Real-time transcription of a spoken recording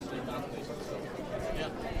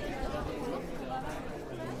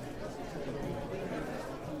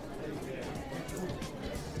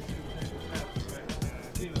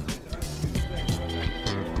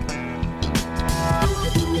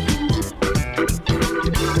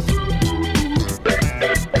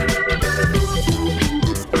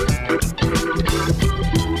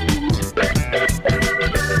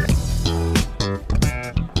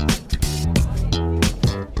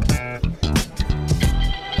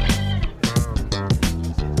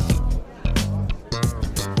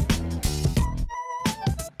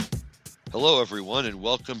Hello, everyone, and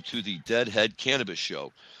welcome to the Deadhead Cannabis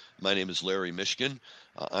Show. My name is Larry Mishkin.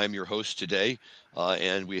 I'm your host today,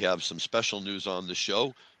 and we have some special news on the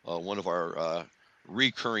show. One of our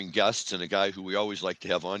recurring guests, and a guy who we always like to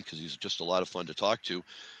have on because he's just a lot of fun to talk to,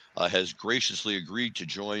 has graciously agreed to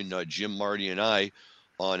join Jim, Marty, and I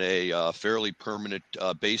on a fairly permanent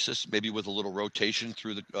basis, maybe with a little rotation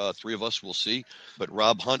through the three of us. We'll see. But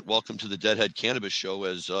Rob Hunt, welcome to the Deadhead Cannabis Show.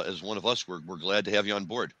 As one of us, we're glad to have you on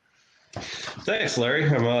board. Thanks, Larry.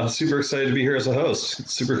 I'm super excited to be here as a host.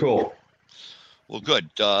 It's super cool. Well, good.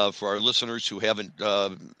 For our listeners who haven't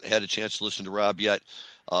had a chance to listen to Rob yet,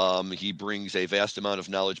 he brings a vast amount of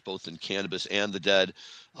knowledge both in cannabis and the dead,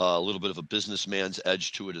 a little bit of a businessman's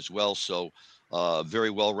edge to it as well. So, very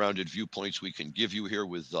well-rounded viewpoints we can give you here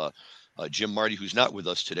with Jim Marty, who's not with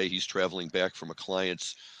us today. He's traveling back from a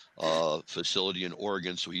client's facility in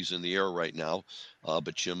Oregon, so he's in the air right now.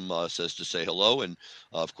 But Jim says to say hello, and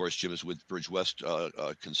of course, Jim is with Bridgewest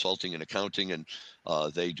Consulting and Accounting, and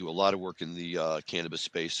they do a lot of work in the cannabis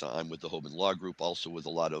space. I'm with the Hoban Law Group, also with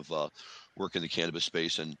a lot of work in the cannabis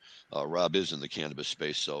space, and Rob is in the cannabis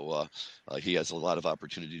space, so he has a lot of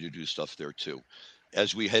opportunity to do stuff there too.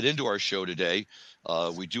 As we head into our show today,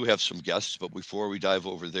 we do have some guests, but before we dive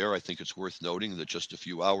over there, I think it's worth noting that just a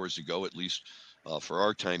few hours ago, at least for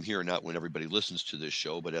our time here, not when everybody listens to this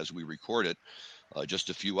show, but as we record it, just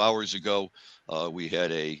a few hours ago, we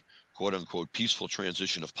had a quote unquote peaceful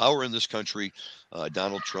transition of power in this country.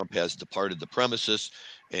 Donald Trump has departed the premises,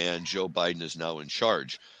 and Joe Biden is now in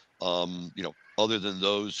charge. Other than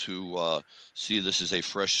those who see this as a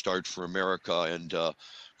fresh start for America and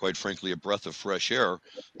quite frankly, a breath of fresh air.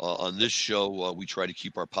 On this show, we try to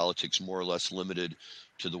keep our politics more or less limited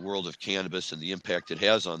to the world of cannabis and the impact it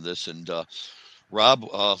has on this. And Rob,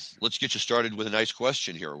 let's get you started with a nice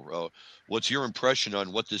question here. What's your impression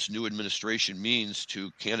on what this new administration means to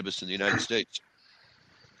cannabis in the United States?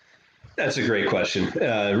 That's a great question,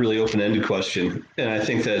 really open-ended question, and I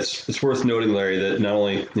think that it's worth noting, Larry, that not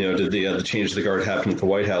only did the change of the guard happen at the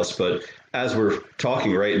White House, but as we're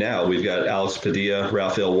talking right now, we've got Alex Padilla,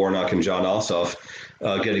 Raphael Warnock, and Jon Ossoff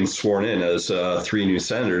getting sworn in as three new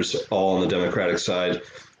senators, all on the Democratic side,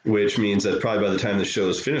 which means that probably by the time the show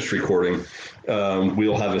is finished recording,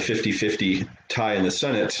 we'll have a 50-50 tie in the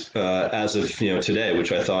Senate as of today,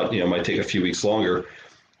 which I thought might take a few weeks longer.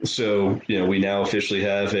 So, we now officially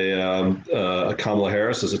have a Kamala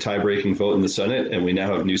Harris as a tie-breaking vote in the Senate, and we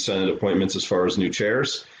now have new Senate appointments as far as new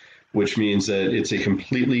chairs, which means that it's a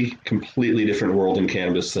completely different world in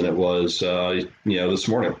cannabis than it was, this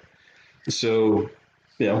morning. So,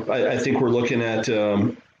 I think we're looking at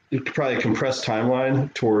probably a compressed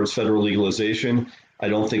timeline towards federal legalization. I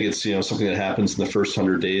don't think it's something that happens in the first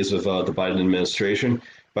 100 days of the Biden administration.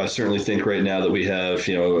 But I certainly think right now that we have,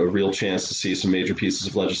 a real chance to see some major pieces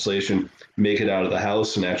of legislation make it out of the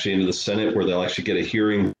House and actually into the Senate, where they'll actually get a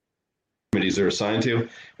hearing committees they're assigned to,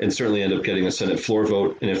 and certainly end up getting a Senate floor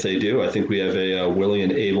vote. And if they do, I think we have a willing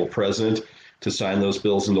and able president to sign those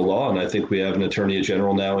bills into law. And I think we have an attorney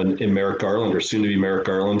general now in Merrick Garland, or soon to be Merrick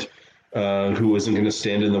Garland, who isn't going to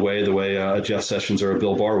stand in the way Jeff Sessions or a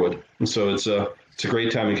Bill Barr would. And so it's a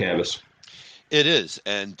great time in cannabis. It is.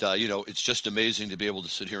 And, it's just amazing to be able to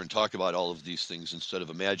sit here and talk about all of these things instead of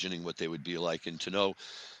imagining what they would be like, and to know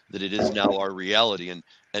that it is now our reality. And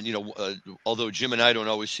although Jim and I don't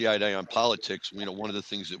always see eye to eye on politics, one of the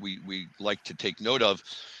things that we like to take note of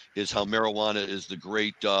is how marijuana is the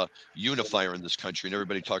great unifier in this country. And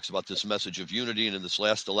everybody talks about this message of unity. And in this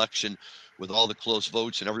last election, with all the close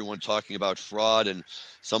votes and everyone talking about fraud and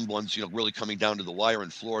some ones, really coming down to the wire in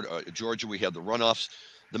Florida, Georgia, we had the runoffs.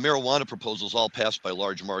 The marijuana proposals all passed by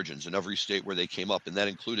large margins in every state where they came up, and that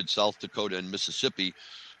included South Dakota and Mississippi.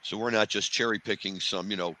 So we're not just cherry picking some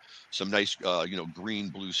nice, green,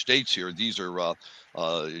 blue states here. These are,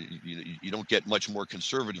 you don't get much more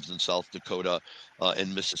conservative than South Dakota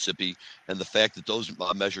and Mississippi. And the fact that those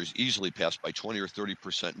measures easily passed by 20 or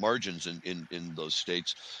 30% margins in those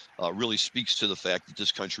states really speaks to the fact that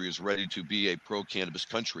this country is ready to be a pro-cannabis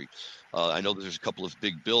country. I know there's a couple of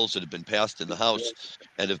big bills that have been passed in the House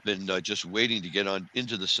and have been just waiting to get on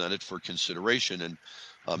into the Senate for consideration. And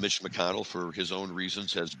Mitch McConnell, for his own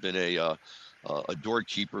reasons, has been a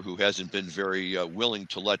doorkeeper who hasn't been very willing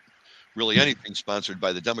to let really anything sponsored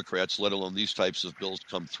by the Democrats, let alone these types of bills,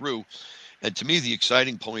 come through. And to me, the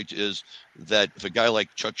exciting point is that if a guy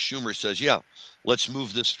like Chuck Schumer says, yeah, let's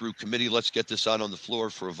move this through committee, let's get this out on the floor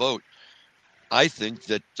for a vote, I think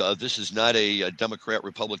that this is not a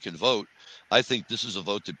Democrat-Republican vote. I think this is a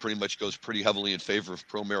vote that pretty much goes pretty heavily in favor of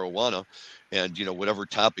pro-marijuana, and whatever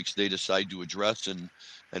topics they decide to address and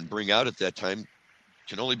bring out at that time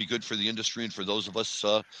can only be good for the industry and for those of us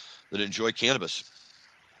that enjoy cannabis.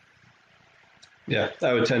 Yeah,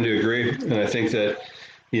 I would tend to agree, and I think that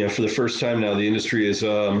for the first time now, the industry is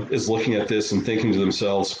looking at this and thinking to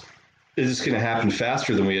themselves, is this going to happen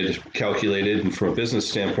faster than we had calculated? And from a business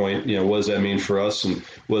standpoint, what does that mean for us, and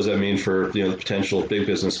what does that mean for the potential big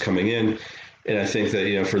business coming in? And I think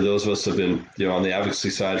that for those of us that have been on the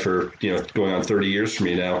advocacy side for going on 30 years for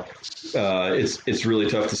me now, it's really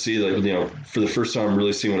tough to see that for the first time I'm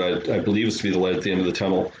really seeing what I believe is to be the light at the end of the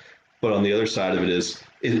tunnel. But on the other side of it is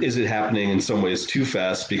it happening in some ways too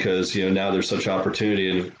fast, because now there's such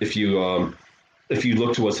opportunity. And if you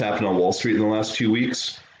look to what's happened on Wall Street in the last 2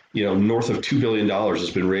 weeks, north of $2 billion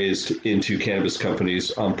has been raised into cannabis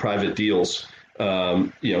companies on private deals.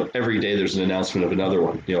 Every day there's an announcement of another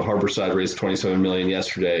one. Harborside raised $27 million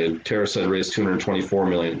yesterday, and TerrAscend raised $224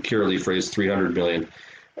 million. Curaleaf raised $300 million.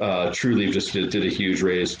 Trulieve just did a huge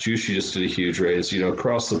raise. Jushi just did a huge raise.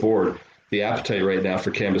 Across the board, the appetite right now for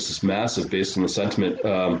cannabis is massive based on the sentiment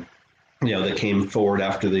that came forward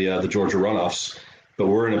after the Georgia runoffs. But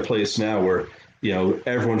we're in a place now where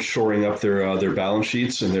everyone's shoring up their balance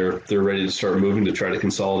sheets, and they're ready to start moving to try to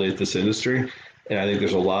consolidate this industry. And I think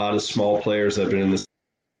there's a lot of small players that have been in this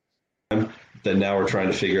that now are trying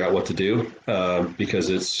to figure out what to do, because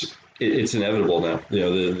it's inevitable now.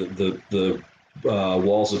 The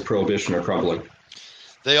walls of prohibition are crumbling.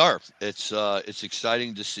 They are. It's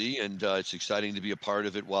exciting to see, and it's exciting to be a part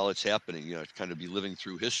of it while it's happening. To kind of be living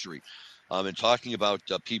through history, and talking about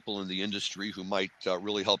people in the industry who might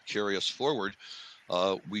really help carry us forward.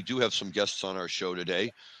 We do have some guests on our show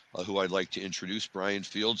today, who I'd like to introduce: Brian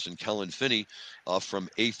Fields and Kellen Finney from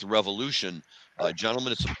Eighth Revolution.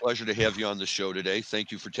 Gentlemen, it's a pleasure to have you on the show today.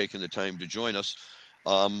 Thank you for taking the time to join us.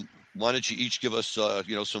 Why don't you each give us,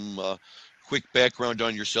 some quick background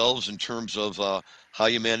on yourselves in terms of how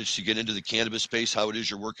you managed to get into the cannabis space, how it is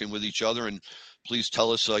you're working with each other, and please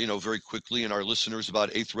tell us, very quickly, and our listeners, about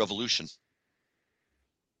Eighth Revolution.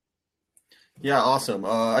 Yeah, awesome.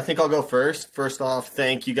 I think I'll go first. First off,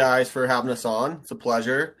 thank you guys for having us on. It's a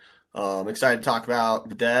pleasure. Excited to talk about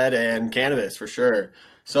the dead and cannabis for sure.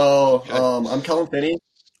 So I'm Kellen Finney.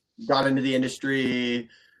 Got into the industry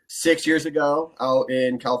 6 years ago out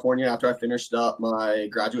in California after I finished up my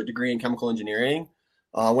graduate degree in chemical engineering.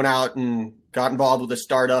 Went out and got involved with a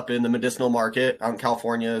startup in the medicinal market out in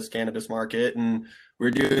California's cannabis market, and we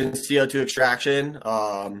were doing CO2 extraction.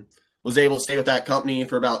 Was able to stay with that company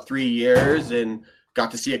for about 3 years and got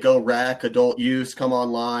to see it go rec, adult use come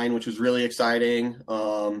online, which was really exciting.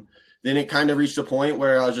 Then it kind of reached a point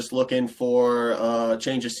where I was just looking for a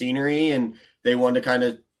change of scenery, and they wanted to kind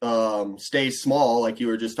of stay small, like you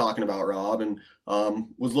were just talking about, Rob, and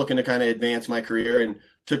was looking to kind of advance my career, and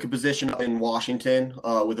took a position up in Washington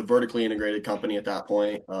with a vertically integrated company at that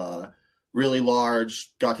point. Really large,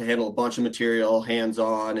 got to handle a bunch of material,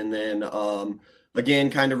 hands-on, and then again,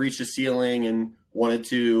 kind of reached a ceiling and wanted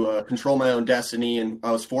to control my own destiny. And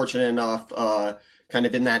I was fortunate enough kind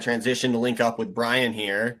of in that transition to link up with Brian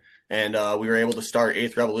here. And we were able to start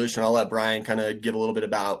Eighth Revolution. I'll let Brian kind of give a little bit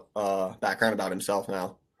about background about himself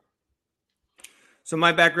now. So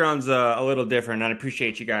my background's a little different, and I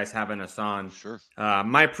appreciate you guys having us on. Sure.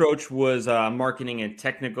 My approach was marketing and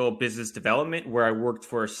technical business development, where I worked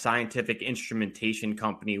for a scientific instrumentation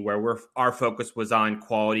company where our focus was on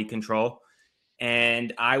quality control.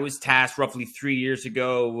 And I was tasked roughly 3 years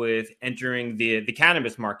ago with entering the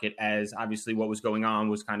cannabis market, as obviously what was going on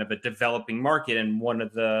was kind of a developing market. And one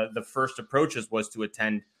of the first approaches was to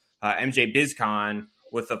attend MJ BizCon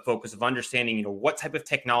with a focus of understanding, what type of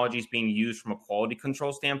technology is being used from a quality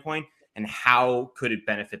control standpoint and how could it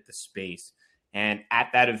benefit the space. And at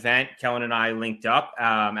that event, Kellen and I linked up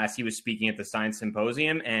as he was speaking at the Science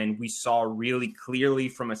Symposium, and we saw really clearly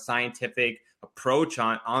from a scientific approach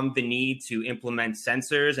on the need to implement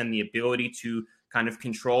sensors and the ability to kind of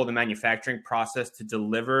control the manufacturing process to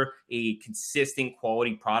deliver a consistent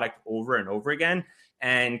quality product over and over again,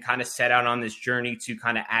 and kind of set out on this journey to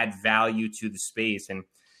kind of add value to the space. And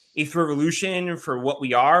Eighth Revolution, for what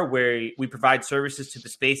we are, where we provide services to the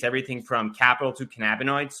space, everything from capital to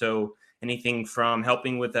cannabinoids. So anything from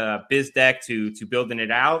helping with a biz deck to building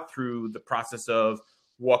it out through the process of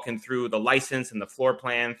walking through the license and the floor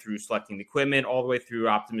plan, through selecting the equipment, all the way through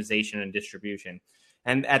optimization and distribution.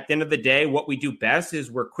 And at the end of the day, what we do best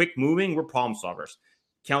is we're quick moving, we're problem solvers.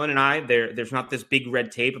 Kellen and I, there's not this big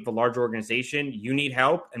red tape of a large organization. You need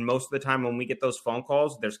help. And most of the time when we get those phone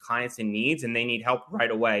calls, there's clients in needs and they need help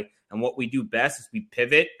right away. And what we do best is we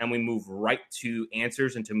pivot and we move right to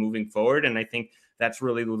answers and to moving forward. And I think that's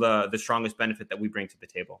really the strongest benefit that we bring to the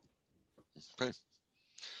table. Okay.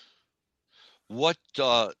 What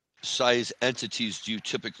size entities do you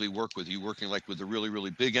typically work with? Are you working like with the really,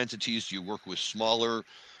 really big entities? Do you work with smaller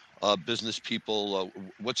business people?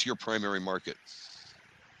 What's your primary market?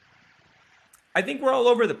 I think we're all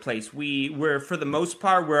over the place. We're for the most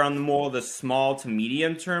part we're on the more the small to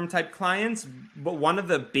medium term type clients. But one of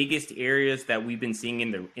the biggest areas that we've been seeing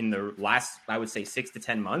in the last, I would say, 6 to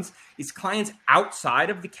 10 months is clients outside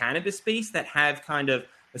of the cannabis space that have kind of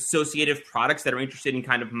associative products that are interested in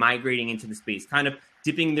kind of migrating into the space, kind of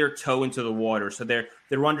dipping their toe into the water. So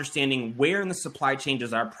they're understanding where in the supply chain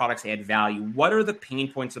does our products add value? What are the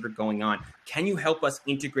pain points that are going on? Can you help us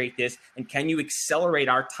integrate this? And can you accelerate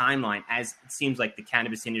our timeline, as it seems like the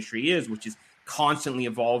cannabis industry is, which is constantly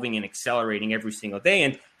evolving and accelerating every single day?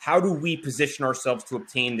 And how do we position ourselves to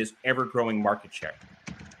obtain this ever-growing market share?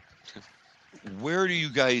 Where do you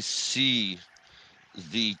guys see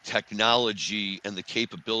the technology and the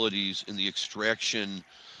capabilities in the extraction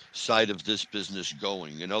side of this business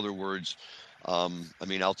going? In other words, I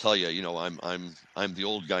mean, I'll tell you, I'm the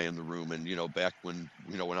old guy in the room, and back when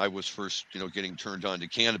when I was first getting turned on to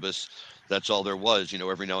cannabis, that's all there was.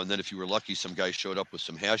 Every now and then, if you were lucky, some guy showed up with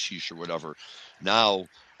some hashish or whatever. Now,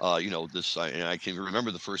 and I can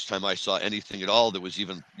remember the first time I saw anything at all that was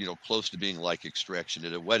even close to being like extraction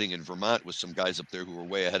at a wedding in Vermont with some guys up there who were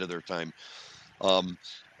way ahead of their time.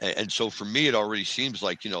 And so for me, it already seems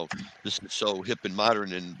like, this is so hip and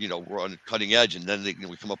modern, and, we're on the cutting edge, and then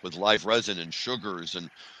we come up with live resin and sugars. And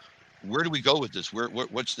where do we go with this?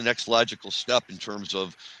 What's the next logical step in terms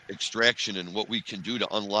of extraction and what we can do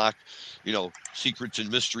to unlock, secrets and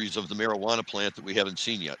mysteries of the marijuana plant that we haven't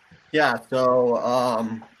seen yet? Yeah. So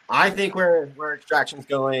I think where extraction's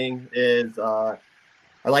going is I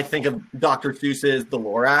like to think of Dr. Seuss's The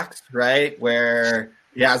Lorax, right? Where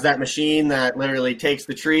he has that machine that literally takes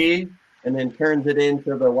the tree and then turns it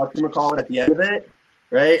into the whatchamacallit at the end of it,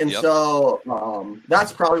 right? And so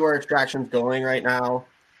that's probably where extraction's going right now,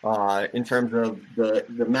 in terms of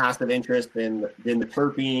the massive interest in the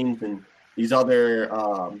terpenes and these other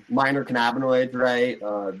minor cannabinoids, right?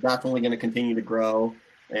 That's only going to continue to grow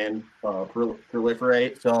and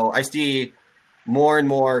proliferate. So I see more and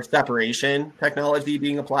more separation technology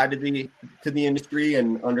being applied to the industry,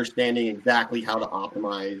 and understanding exactly how to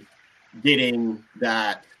optimize getting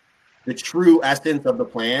the true essence of the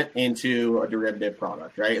plant into a derivative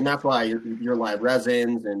product, right? And that's why your live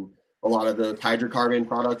resins and a lot of those hydrocarbon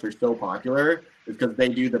products are so popular, is because they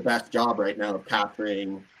do the best job right now of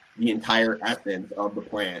capturing the entire essence of the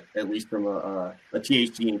plant, at least from a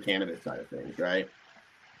THC and cannabis side of things, right?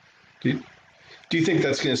 Do you think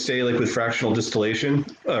that's going to stay like with fractional distillation,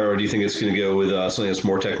 or do you think it's going to go with something that's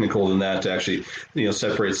more technical than that, to actually,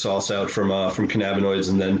 separate sauce out from cannabinoids,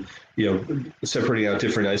 and then, separating out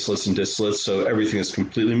different isolates and distillates, so everything is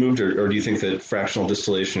completely moved? Or do you think that fractional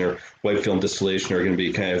distillation or white film distillation are going to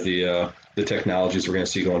be kind of the technologies we're going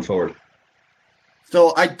to see going forward?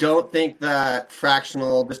 So I don't think that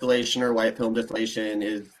fractional distillation or white film distillation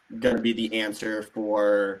is going to be the answer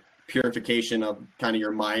for purification of kind of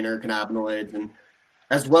your minor cannabinoids, and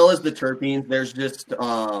as well as the terpenes. There's just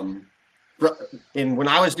and when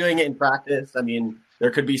I was doing it in practice, I mean,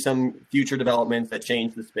 there could be some future developments that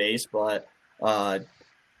change the space, but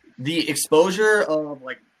the exposure of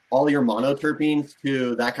like all your monoterpenes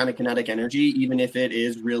to that kind of kinetic energy, even if it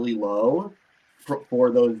is really low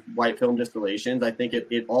for those white film distillations, I think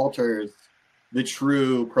it alters the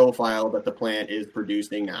true profile that the plant is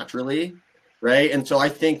producing naturally. Right. And so I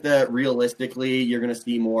think that realistically, you're going to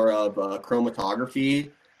see more of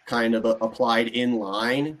chromatography kind of applied in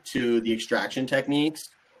line to the extraction techniques.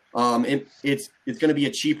 It's going to be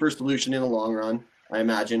a cheaper solution in the long run, I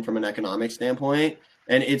imagine, from an economic standpoint.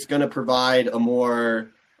 And it's going to provide a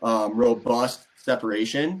more robust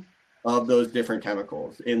separation of those different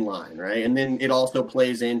chemicals in line. Right. And then it also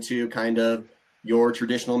plays into kind of your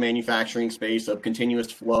traditional manufacturing space of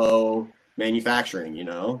continuous flow manufacturing,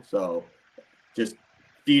 so just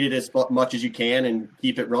feed it as much as you can and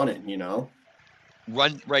keep it running,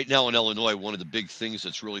 Right now in Illinois, one of the big things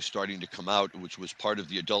that's really starting to come out, which was part of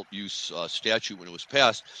the adult use statute when it was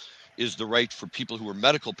passed, is the right for people who are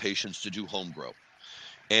medical patients to do home grow.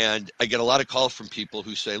 And I get a lot of calls from people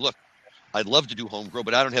who say, look, I'd love to do home grow,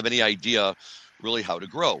 but I don't have any idea really how to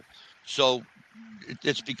grow. So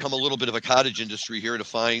it's become a little bit of a cottage industry here to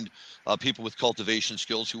find people with cultivation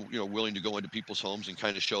skills who are willing to go into people's homes and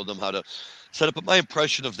kind of show them how to set up. But my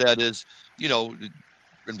impression of that is,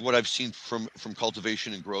 and what I've seen from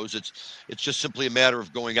cultivation and grows, it's just simply a matter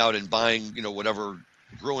of going out and buying whatever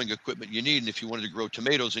growing equipment you need. And if you wanted to grow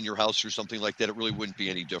tomatoes in your house or something like that, it really wouldn't be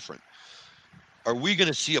any different. Are we going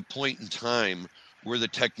to see a point in time where the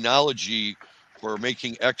technology for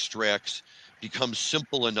making extracts becomes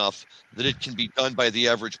simple enough that it can be done by the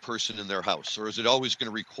average person in their house? Or is it always going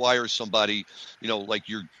to require somebody, like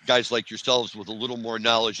your guys like yourselves with a little more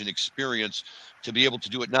knowledge and experience to be able to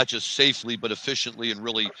do it not just safely, but efficiently and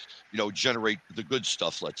really, generate the good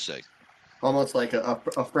stuff, let's say? Almost like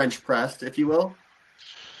a French press, if you will.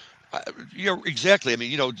 Yeah, exactly. I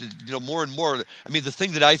mean, more and more. I mean, the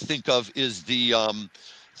thing that I think of is the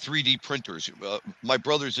 3D printers. My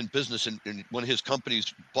brother's in business, and one of his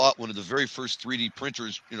companies bought one of the very first 3D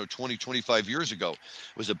printers, 20, 25 years ago.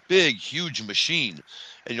 It was a big, huge machine.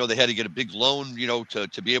 And, they had to get a big loan,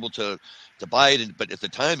 to be able to buy it. But at the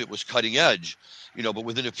time, it was cutting edge, but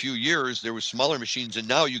within a few years, there were smaller machines. And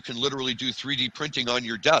now you can literally do 3D printing on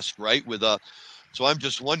your desk, right? So I'm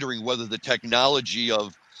just wondering whether the technology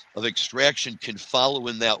of extraction can follow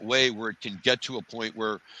in that way, where it can get to a point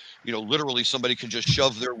where, literally somebody can just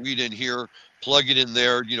shove their weed in here, plug it in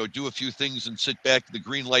there, do a few things and sit back. The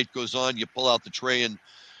green light goes on, you pull out the tray, and,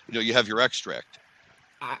 you have your extract.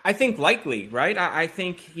 I think likely, right? I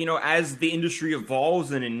think, as the industry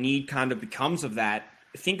evolves and a need kind of becomes of that,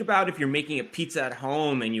 think about if you're making a pizza at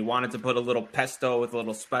home and you wanted to put a little pesto with a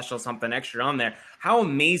little special something extra on there, how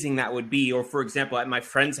amazing that would be. Or, for example, at my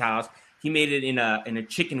friend's house, he made it in a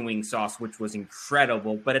chicken wing sauce, which was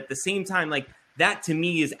incredible. But at the same time, like, that to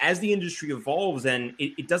me is, as the industry evolves, and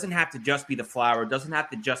it doesn't have to just be the flour, it doesn't have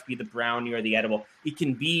to just be the brownie or the edible. It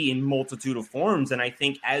can be in multitude of forms. And I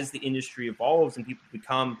think as the industry evolves and people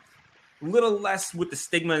become a little less with the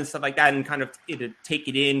stigma and stuff like that, and kind of take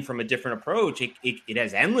it in from a different approach, it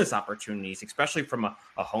has endless opportunities, especially from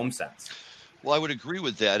a home sense. Well, I would agree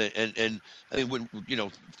with that, and I mean, when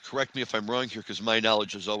correct me if I'm wrong here, because my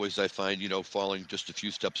knowledge is always, I find, falling just a few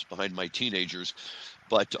steps behind my teenagers,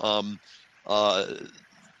 but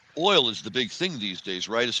oil is the big thing these days,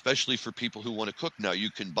 right? Especially for people who want to cook now.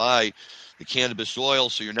 You can buy the cannabis oil,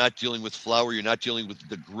 so you're not dealing with flour, you're not dealing with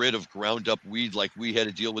the grit of ground up weed like we had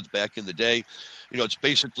to deal with back in the day. It's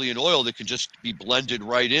basically an oil that can just be blended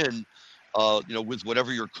right in, with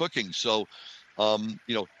whatever you're cooking. So.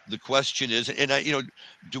 The question is, and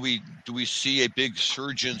do we see a big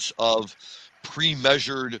surgence of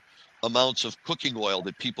pre-measured amounts of cooking oil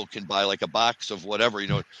that people can buy, like a box of whatever,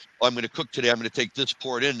 I'm going to cook today, I'm going to take this,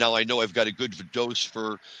 pour it in. Now I know I've got a good dose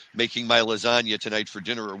for making my lasagna tonight for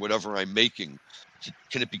dinner or whatever I'm making.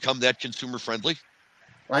 Can it become that consumer friendly?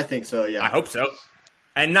 I think so. Yeah, I hope so.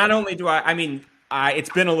 And not only do I mean, it's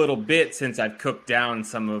been a little bit since I've cooked down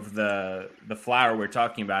some of the flour we're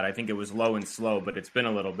talking about. I think it was low and slow, but it's been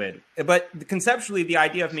a little bit. But conceptually, the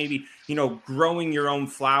idea of maybe, growing your own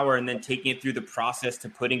flour and then taking it through the process to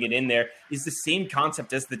putting it in there is the same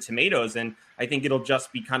concept as the tomatoes. And I think it'll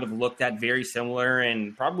just be kind of looked at very similar,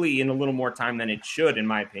 and probably in a little more time than it should, in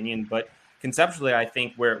my opinion. But conceptually, I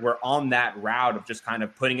think we're on that route of just kind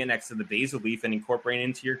of putting it next to the basil leaf and incorporating it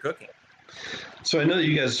into your cooking. So I know that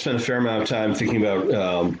you guys spend a fair amount of time thinking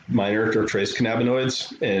about minor or trace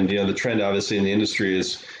cannabinoids, and the trend obviously in the industry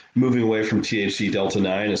is moving away from THC Delta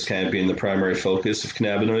 9 as kind of being the primary focus of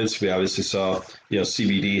cannabinoids. We obviously saw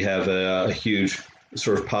CBD have a huge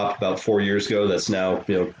sort of pop about 4 years ago. That's now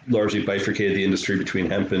largely bifurcated the industry between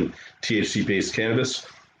hemp and THC based cannabis.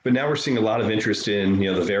 But now we're seeing a lot of interest in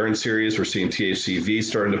the Varin series. We're seeing THCV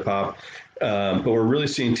starting to pop. But we're really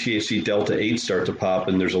seeing THC Delta 8 start to pop,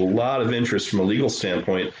 and there's a lot of interest from a legal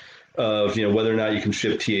standpoint of whether or not you can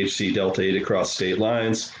ship THC Delta 8 across state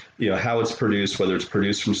lines, how it's produced, whether it's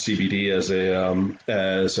produced from CBD as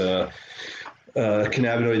a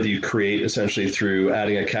cannabinoid that you create essentially through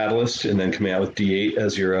adding a catalyst and then coming out with D8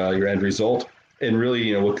 as your end result. And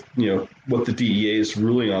really, what the DEA's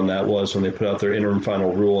ruling on that was when they put out their interim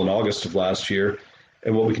final rule in August of last year.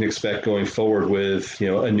 And what we can expect going forward with,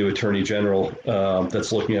 a new attorney general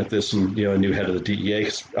that's looking at this, and a new head of the DEA,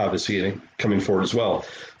 obviously coming forward as well.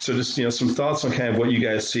 So just some thoughts on kind of what you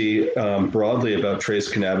guys see broadly about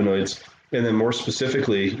trace cannabinoids, and then more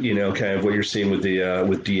specifically, kind of what you're seeing with the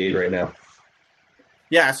with D8 right now.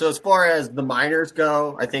 Yeah. So as far as the minors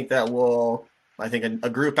go, I think that a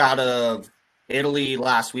group out of Italy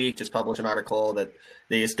last week just published an article that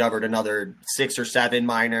they discovered another 6 or 7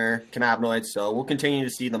 minor cannabinoids. So we'll continue to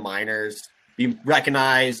see the minors be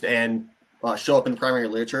recognized and show up in the primary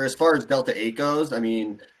literature. As far as Delta 8 goes, I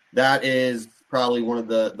mean, that is probably one of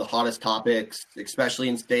the hottest topics, especially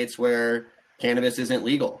in states where cannabis isn't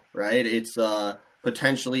legal, right? It's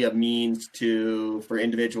potentially a means for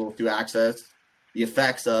individuals to access the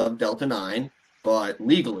effects of Delta 9, but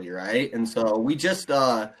legally, right? And so we just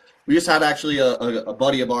had actually a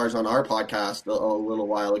buddy of ours on our podcast a little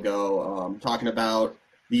while ago talking about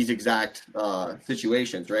these exact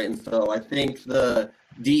situations, right? And so I think the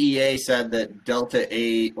DEA said that Delta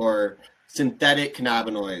 8 or synthetic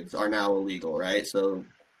cannabinoids are now illegal, right? So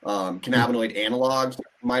cannabinoid analogs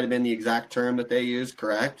might have been the exact term that they used,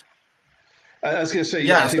 correct? I was going to say,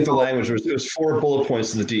 I think the language was 4 bullet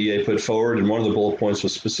points that the DEA put forward, and one of the bullet points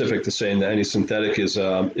was specific to saying that any synthetic is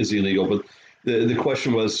illegal. But the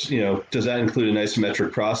question was, does that include an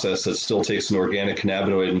isometric process that still takes an organic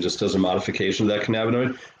cannabinoid and just does a modification of that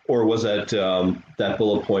cannabinoid? Or was that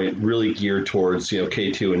bullet point really geared towards,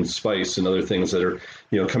 K2 and spice and other things that are,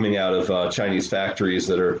 coming out of Chinese factories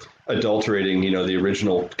that are adulterating, the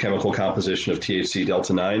original chemical composition of THC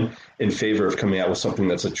Delta 9 in favor of coming out with something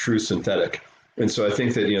that's a true synthetic? And so I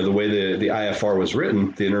think that, the way the IFR was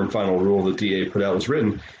written, the interim final rule the DA put out was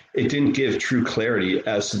written, it didn't give true clarity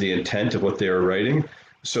as to the intent of what they were writing.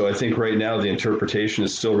 So I think right now the interpretation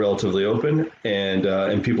is still relatively open,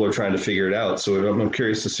 and people are trying to figure it out. So I'm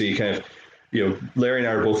curious to see kind of, Larry and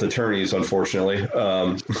I are both attorneys, unfortunately.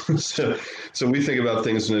 So we think about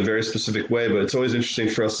things in a very specific way, but it's always interesting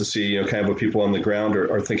for us to see, kind of what people on the ground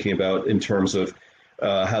are thinking about in terms of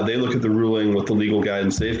how they look at the ruling, what the legal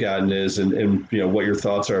guidance they've gotten is, and what your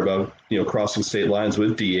thoughts are about, crossing state lines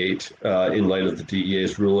with D8 in light of the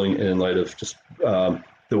DEA's ruling and in light of just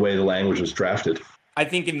the way the language was drafted. I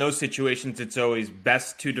think in those situations, it's always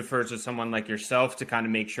best to defer to someone like yourself to kind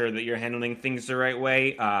of make sure that you're handling things the right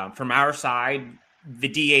way. From our side, the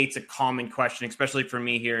D8's a common question, especially for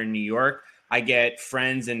me here in New York. I get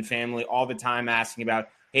friends and family all the time asking about,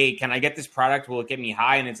 hey, can I get this product? Will it get me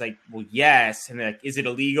high? And it's like, well, yes. And they're like, is it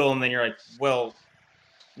illegal? And then you're like, well,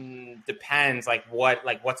 depends,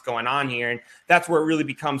 what's going on here. And that's where it really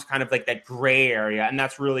becomes kind of like that gray area. And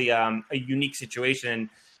that's really a unique situation.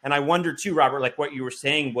 And I wonder too, Robert, like what you were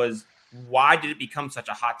saying was, why did it become such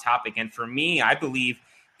a hot topic? And for me, I believe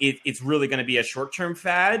it's really going to be a short-term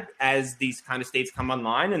fad as these kind of states come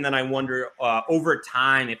online. And then I wonder over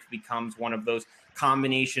time if it becomes one of those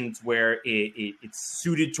combinations where it's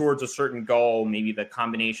suited towards a certain goal, maybe the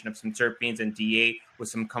combination of some terpenes and D8 with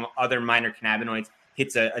some other minor cannabinoids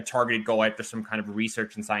hits a targeted goal after some kind of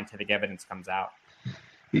research and scientific evidence comes out.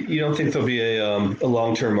 You don't think there'll be a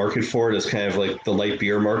long-term market for it as kind of like the light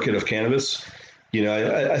beer market of cannabis?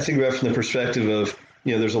 I think about it from the perspective of,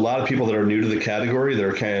 there's a lot of people that are new to the category that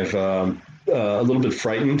are kind of a little bit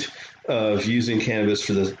frightened of using cannabis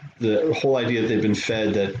for the whole idea that they've been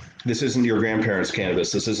fed that this isn't your grandparents'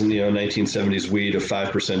 cannabis. This isn't, 1970s weed of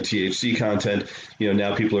 5% THC content.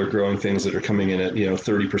 Now people are growing things that are coming in at,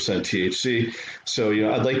 30% THC. So,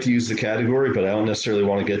 I'd like to use the category, but I don't necessarily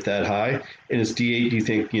want to get that high. And is D8, do you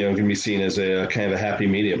think, can be seen as a kind of a happy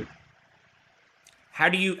medium? How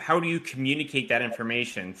do you communicate that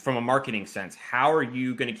information from a marketing sense? How are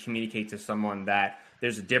you going to communicate to someone that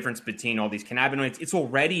there's a difference between all these cannabinoids? It's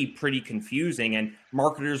already pretty confusing, and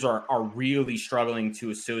marketers are really struggling to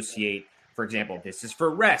associate, for example, this is for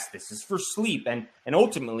rest, this is for sleep, and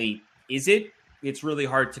ultimately, is it? It's really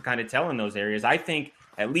hard to kind of tell in those areas. I think,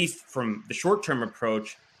 at least from the short-term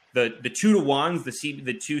approach, the 2-to-1s,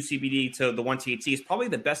 the 2 CBD to the 1 THC is probably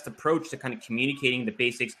the best approach to kind of communicating the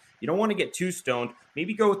basics. You don't want to get too stoned.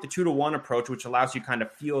 Maybe go with the 2-to-1 approach, which allows you kind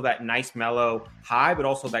of feel that nice mellow high, but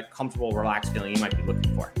also that comfortable, relaxed feeling you might be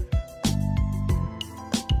looking for.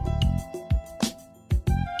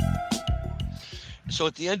 So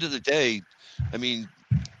at the end of the day, I mean,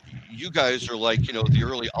 you guys are like, the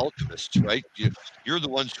early alchemists, right? You're the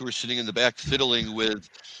ones who are sitting in the back fiddling with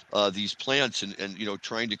these plants and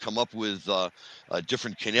trying to come up with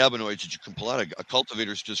different cannabinoids that you can pull out. A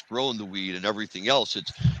cultivator's just growing the weed and everything else.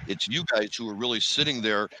 It's you guys who are really sitting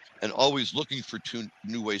there and always looking for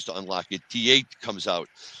new ways to unlock it. D8 comes out.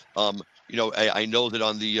 I know that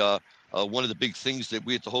on the one of the big things that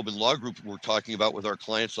we at the Hoban Law Group were talking about with our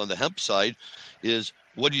clients on the hemp side is,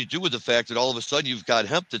 what do you do with the fact that all of a sudden you've got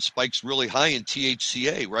hemp that spikes really high in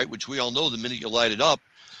THCA, right? Which we all know the minute you light it up,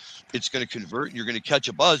 it's going to convert and you're going to catch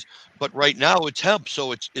a buzz. But right now it's hemp,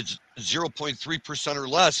 so it's 0.3% or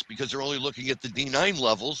less because they're only looking at the D9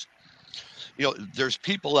 levels. There's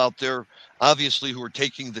people out there, obviously, who are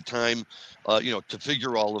taking the time, to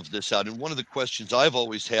figure all of this out. And one of the questions I've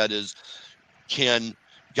always had is, can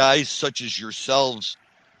guys such as yourselves,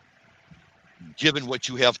 given what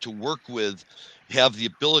you have to work with, have the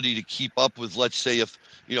ability to keep up with, let's say, if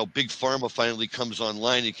big pharma finally comes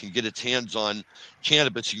online and can get its hands on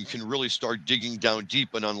cannabis, you can really start digging down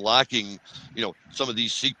deep and unlocking some of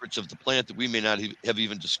these secrets of the plant that we may not have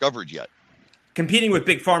even discovered yet. Competing with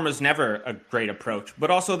big pharma is never a great approach,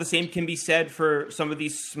 but also the same can be said for some of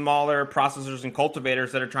these smaller processors and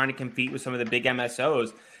cultivators that are trying to compete with some of the big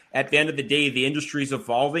MSOs. At the end of the day, the industry is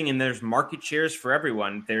evolving and there's market shares for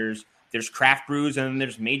everyone. There's there's craft brews and then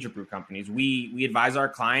there's major brew companies. We advise our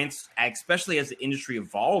clients, especially as the industry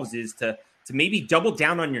evolves, is to maybe double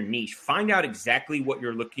down on your niche, find out exactly what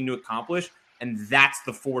you're looking to accomplish, and that's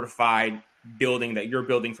the fortified building that you're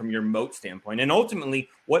building from your moat standpoint. And ultimately,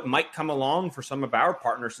 what might come along for some of our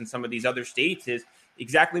partners in some of these other states is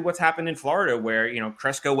exactly what's happened in Florida, where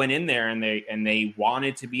Cresco went in there and they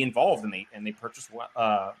wanted to be involved and they purchased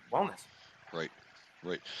wellness. Right.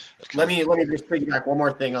 Let me just piggyback one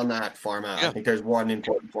more thing on that, Pharma. Yeah. I think there's one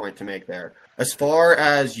important point to make there. As far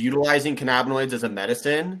as utilizing cannabinoids as a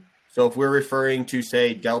medicine, so if we're referring to,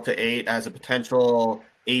 say, Delta-8 as a potential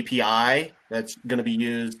API that's going to be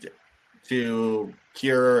used to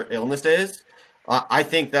cure illnesses, I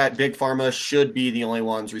think that Big Pharma should be the only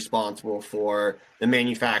ones responsible for the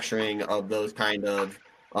manufacturing of those kind of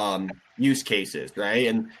use cases, right?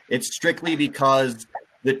 And it's strictly because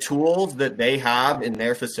the tools that they have in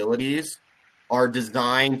their facilities are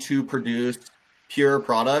designed to produce pure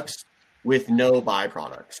products with no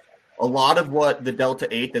byproducts. A lot of what the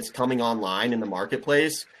Delta-8 that's coming online in the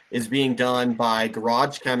marketplace is being done by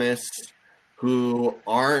garage chemists who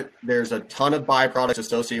there's a ton of byproducts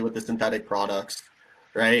associated with the synthetic products,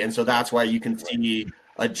 right? And so that's why you can see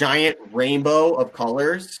a giant rainbow of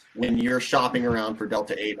colors when you're shopping around for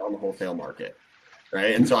Delta-8 on the wholesale market,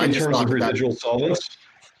 right? And so in terms of residual solvents?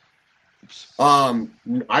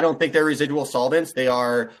 I don't think they're residual solvents. They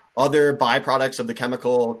are other byproducts of the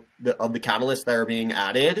chemical, of the catalyst that are being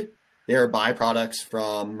added. They are byproducts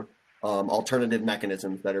from alternative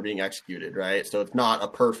mechanisms that are being executed, right? So it's not a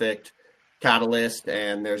perfect catalyst,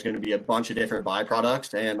 and there's going to be a bunch of different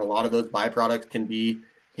byproducts, and a lot of those byproducts can be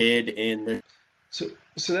hid in the.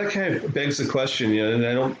 So that kind of begs the question, and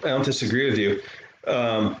I don't disagree with you,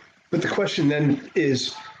 but the question then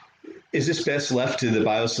is this best left to the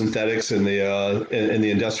biosynthetics and the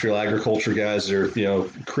industrial agriculture guys that are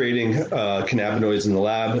creating cannabinoids in the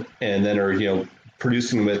lab and then are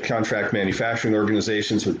producing them at contract manufacturing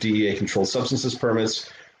organizations with DEA controlled substances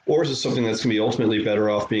permits, or is it something that's going to be ultimately better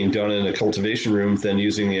off being done in a cultivation room than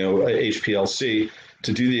using HPLC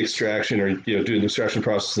to do the extraction or do the extraction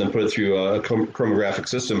process and then put it through a chromatographic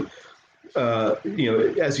system?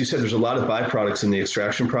 As you said, there's a lot of byproducts in the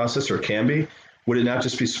extraction process, or can be. Would it not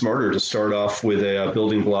just be smarter to start off with a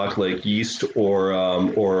building block like yeast or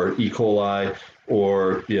E. coli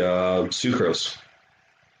or sucrose?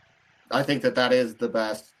 I think that is the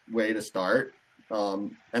best way to start,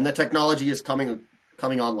 and the technology is coming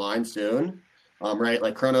online soon, right?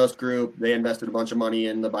 Like Kronos Group, they invested a bunch of money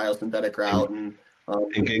in the biosynthetic route, and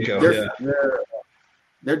Ginkgo,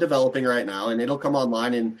 they're developing right now, and it'll come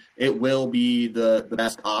online, and it will be the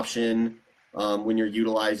best option when you're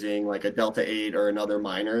utilizing like a Delta-8 or another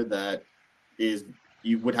minor that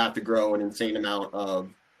you would have to grow an insane amount of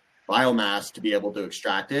biomass to be able to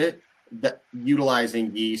extract it. That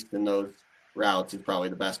utilizing yeast in those routes is probably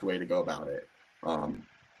the best way to go about it.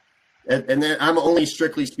 And then I'm only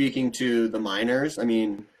strictly speaking to the minors. I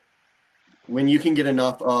mean, when you can get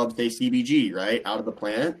enough of, say, CBG, right, out of the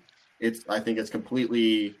plant, I think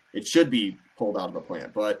it should be pulled out of the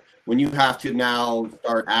plant. But when you have to now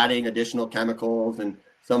start adding additional chemicals and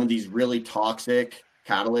some of these really toxic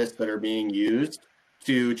catalysts that are being used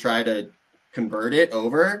to try to convert it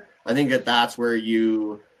over, I think that's where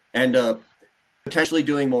you end up potentially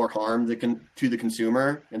doing more harm to the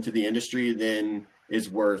consumer and to the industry than is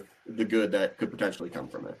worth the good that could potentially come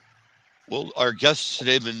from it. Well, our guests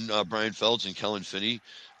today have been Brian Felds and Kellen Finney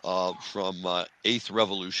from Eighth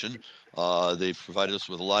Revolution. They've provided us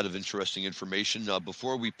with a lot of interesting information.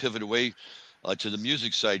 Before we pivot away to the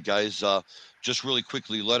music side, guys, just really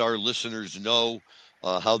quickly, let our listeners know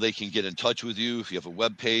how they can get in touch with you. If you have a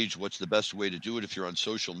web page, what's the best way to do it if you're on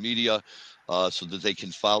social media, so that they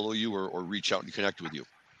can follow you or reach out and connect with you?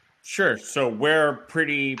 Sure. So we're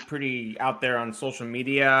pretty out there on social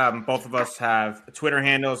media. Both of us have Twitter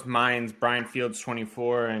handles. Mine's Brian Fields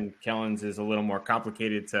 24, and Kellen's is a little more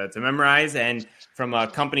complicated to memorize. And from a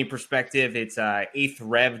company perspective, it's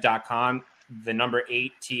 8threv.com, the number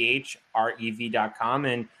 8threv.com.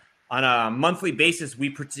 And on a monthly basis,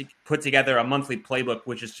 we put together a monthly playbook,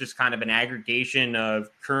 which is just kind of an aggregation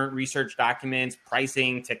of current research documents,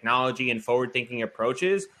 pricing, technology, and forward-thinking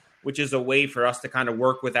approaches, which is a way for us to kind of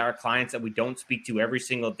work with our clients that we don't speak to every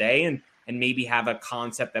single day and maybe have a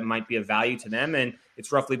concept that might be of value to them. And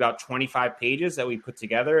it's roughly about 25 pages that we put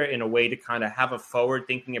together in a way to kind of have a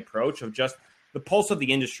forward-thinking approach of just the pulse of the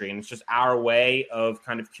industry. And it's just our way of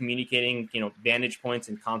kind of communicating, vantage points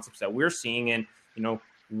and concepts that we're seeing and,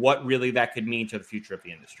 what really that could mean to the future of the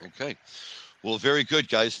industry. Okay. Well, very good,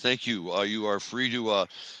 guys. Thank you. You are free to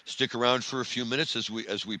stick around for a few minutes as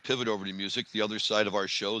we pivot over to music. The other side of our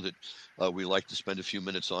show that we like to spend a few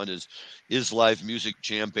minutes on is live music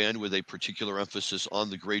jam band with a particular emphasis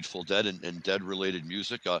on the Grateful Dead and dead related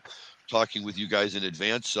music. Talking with you guys in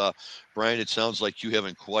advance, Brian. It sounds like you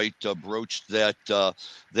haven't quite broached that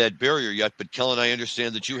barrier yet. But Kellen, I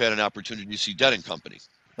understand that you had an opportunity to see Dead and Company.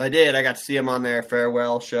 I did. I got to see him on their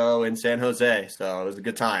farewell show in San Jose, so it was a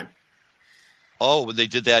good time. Oh, when they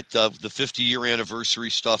did that, the 50-year anniversary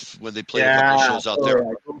stuff when they played a couple of shows out there.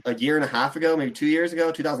 Like a year and a half ago, maybe 2 years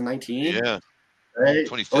ago, 2019. Yeah. Right?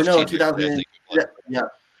 2015. Oh, no, 2000. Yeah,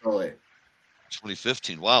 totally.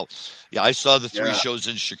 2015. Wow. Yeah, I saw the three shows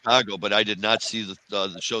in Chicago, but I did not see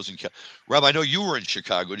the shows in Rob, I know you were in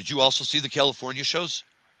Chicago. Did you also see the California shows?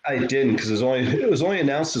 I didn't, because it was only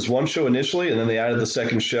announced as one show initially, and then they added the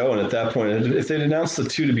second show. And at that point, if they'd announced the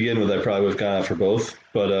two to begin with, I probably would have gone out for both.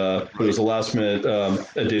 But it was a last minute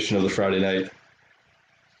addition of the Friday night.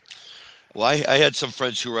 Well, I had some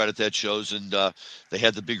friends who were out at that shows, and they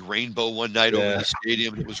had the big rainbow one night over the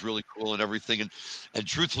stadium. It was really cool and everything. And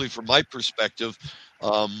truthfully, from my perspective,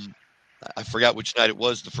 I forgot which night it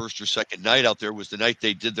was. The first or second night out there was the night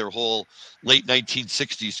they did their whole late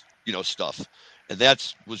 1960s, stuff. And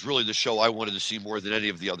that was really the show I wanted to see more than any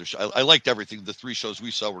of the other shows. I liked everything. The three shows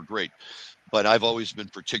we saw were great, but I've always been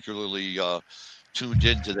particularly tuned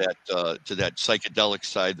into that psychedelic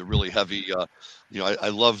side, the really heavy. I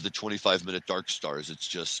love the 25-minute Dark Stars.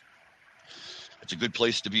 It's a good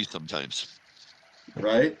place to be sometimes.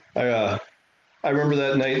 Right. I remember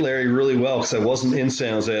that night, Larry, really well, because I wasn't in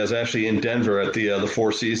San Jose. I was actually in Denver at the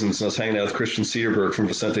Four Seasons, and I was hanging out with Christian Cederberg from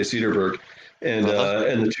Vicente Cederberg, and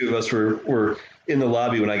the two of us were in the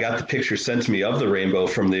lobby when I got the picture sent to me of the rainbow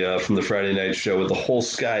from the Friday night show with the whole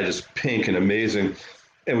sky just pink and amazing.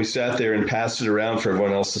 And we sat there and passed it around for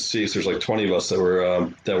everyone else to see. So there's like 20 of us that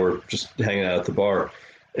were just hanging out at the bar.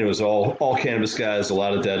 And it was all cannabis guys, a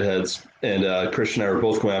lot of deadheads. And Christian and I were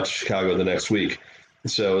both going out to Chicago the next week.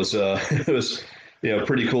 So it was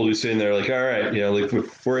pretty cool to be sitting there like, all right,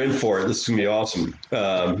 like we're in for it. This is gonna be awesome.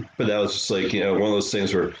 But that was just like, one of those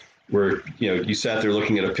things where you sat there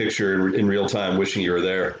looking at a picture in real time, wishing you were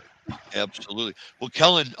there. Absolutely. Well,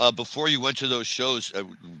 Kellen, before you went to those shows,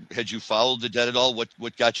 had you followed the Dead at all?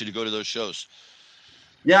 What got you to go to those shows?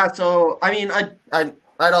 Yeah, so I mean, I'd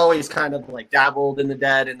always kind of like dabbled in the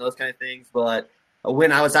Dead and those kind of things, but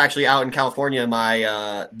when I was actually out in California,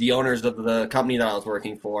 the owners of the company that I was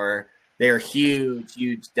working for, they are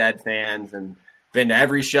huge Dead fans and been to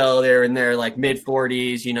every show. They're in their like mid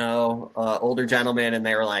 40s, older gentlemen, and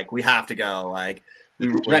they were like, we have to go. Like, we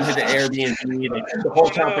rented the Airbnb, they took the whole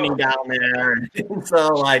company down there. And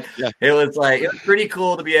so it was pretty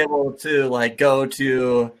cool to be able to like go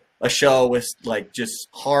to a show with like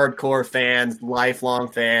just hardcore fans,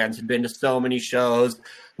 lifelong fans, had been to so many shows.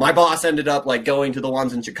 My boss ended up like going to the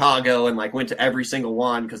ones in Chicago and like went to every single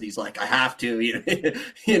one because he's like, I have to,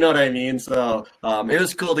 you know what I mean? So it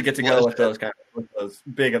was cool to get to go with those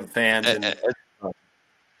big of fans.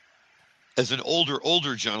 As an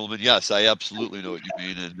older gentleman, yes, I absolutely know what you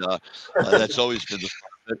mean, and that's always been the fun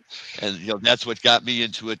of it. And that's what got me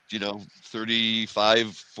into it.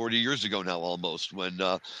 35, 40 years ago now, almost, when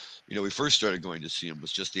we first started going to see him,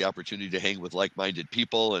 was just the opportunity to hang with like-minded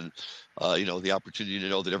people, and the opportunity to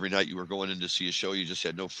know that every night you were going in to see a show, you just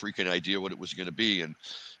had no freaking idea what it was going to be, and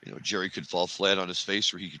Jerry could fall flat on his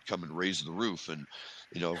face, or he could come and raise the roof, and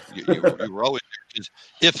you were always, because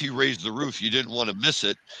if he raised the roof, you didn't want to miss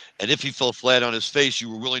it, and if he fell flat on his face, you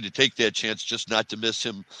were willing to take that chance just not to miss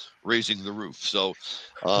him raising the roof. So,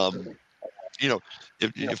 for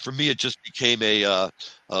me, it just became a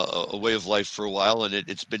way of life for a while, and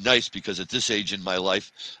it's been nice because at this age in my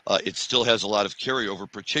life, it still has a lot of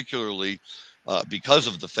carryover, particularly because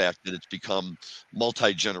of the fact that it's become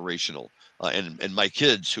multi-generational, and my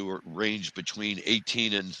kids, who range between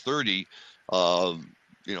 18 and 30.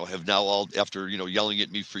 Have now all, after, yelling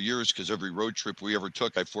at me for years, because every road trip we ever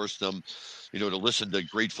took, I forced them, to listen to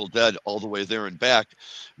Grateful Dead all the way there and back.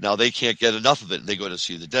 Now they can't get enough of it. They go to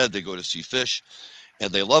see the Dead, they go to see Phish,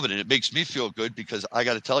 and they love it. And it makes me feel good because I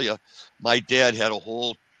got to tell you, my dad had a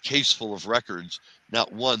whole case full of records,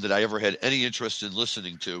 not one that I ever had any interest in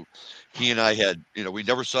listening to. He and I had, we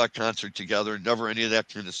never saw a concert together, never any of that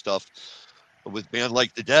kind of stuff. But with a band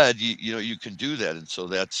like the Dead, you can do that. And so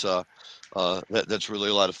that's really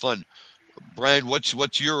a lot of fun. Brian,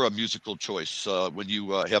 what's your musical choice when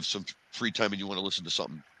you have some free time and you want to listen to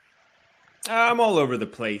something? I'm all over the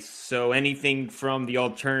place. So anything from the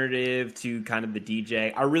alternative to kind of the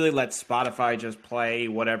DJ. I really let Spotify just play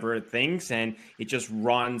whatever it thinks, and it just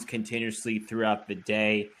runs continuously throughout the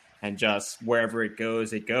day. and just wherever it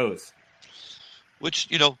goes, it goes. Which,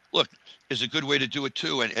 look, is a good way to do it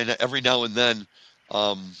too. And every now and then,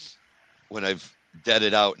 when I've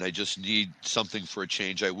deaded out and I just need something for a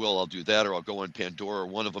change, I'll do that, or I'll go on Pandora or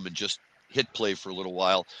one of them and just hit play for a little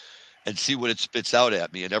while and see what it spits out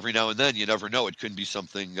at me. And every now and then, you never know, it could be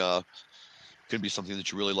something that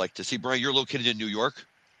you really like to see. Brian, you're located in New York?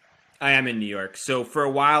 I am in New York. So for a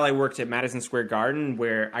while, I worked at Madison Square Garden,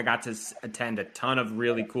 where I got to attend a ton of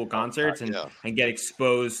really cool concerts and get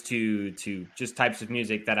exposed to just types of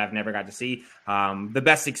music that I've never got to see. The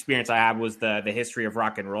best experience I had was the History of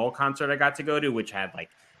Rock and Roll concert I got to go to, which had like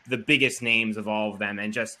the biggest names of all of them.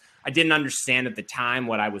 And just, I didn't understand at the time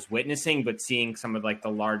what I was witnessing, but seeing some of like the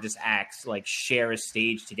largest acts like share a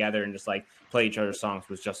stage together and just like play each other's songs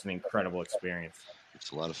was just an incredible experience. It's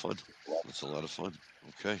a lot of fun.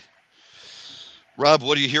 Okay. Rob,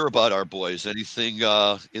 what do you hear about our boys? Anything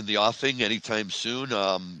in the offing anytime soon?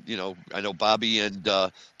 I know Bobby and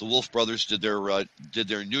the Wolf Brothers did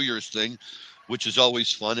their New Year's thing, which is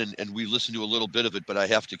always fun, and we listened to a little bit of it, but I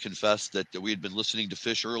have to confess that we had been listening to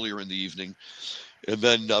Fish earlier in the evening, and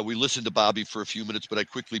then we listened to Bobby for a few minutes, but I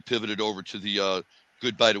quickly pivoted over to the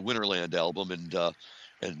Goodbye to Winterland album,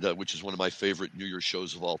 and which is one of my favorite New Year's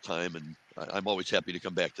shows of all time, and I'm always happy to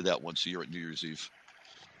come back to that once a year at New Year's Eve.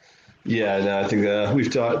 Yeah, no, I think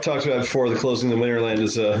we've talked about it before. The closing of the Winterland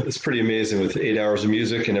is pretty amazing, with 8 hours of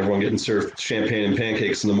music and everyone getting served champagne and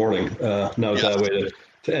pancakes in the morning. Not a bad way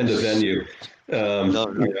to end a venue.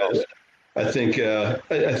 I think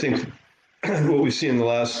what we've seen in the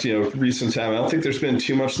last recent time, I don't think there's been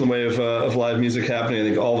too much in the way of live music happening. I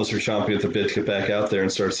think all of us are chomping at the bit to get back out there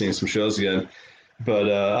and start seeing some shows again. But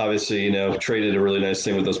obviously, Trey did a really nice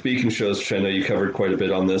thing with those Beacon shows, which I know you covered quite a bit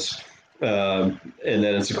on this. And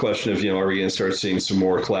then it's a question of, are we going to start seeing some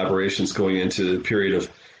more collaborations going into the period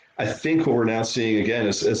of, I think what we're now seeing again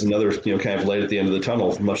is another, kind of light at the end of the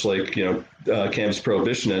tunnel, much like, Cam's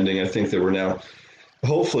prohibition ending. I think that we're now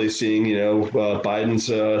hopefully seeing,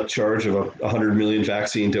 Biden's charge of 100 million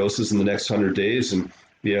vaccine doses in the next 100 days. And,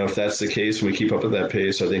 if that's the case, and we keep up at that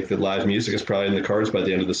pace, I think that live music is probably in the cards by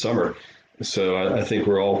the end of the summer. So I think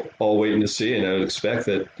we're all waiting to see, and I would expect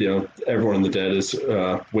that everyone in the Dead is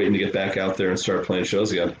waiting to get back out there and start playing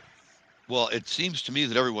shows again. Well, it seems to me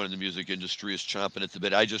that everyone in the music industry is chomping at the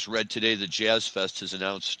bit. I just read today that Jazz Fest has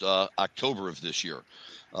announced October of this year,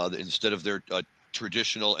 instead of their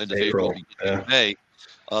traditional end of April, May.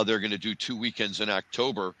 They're going to do 2 weekends in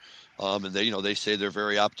October. And they say they're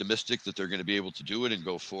very optimistic that they're going to be able to do it and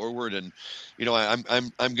go forward. And I'm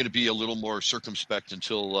going to be a little more circumspect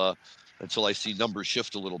until I see numbers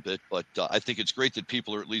shift a little bit. But I think it's great that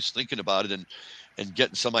people are at least thinking about it and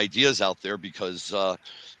getting some ideas out there, because,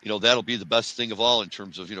 that'll be the best thing of all in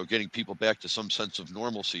terms of, getting people back to some sense of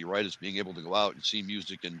normalcy, right? Is being able to go out and see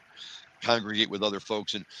music and congregate with other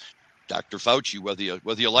folks. And Dr. Fauci,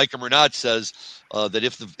 whether you like him or not, says that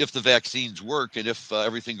if the vaccines work and if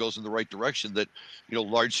everything goes in the right direction, that,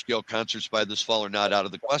 large scale concerts by this fall are not out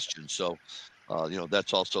of the question. So,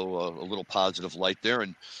 that's also a little positive light there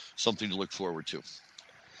and something to look forward to.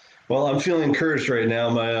 Well, I'm feeling encouraged right now.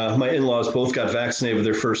 My in-laws both got vaccinated with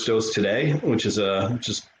their first dose today, which is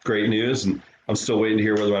just great news. And I'm still waiting to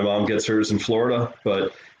hear whether my mom gets hers in Florida.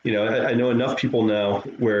 But, I know enough people now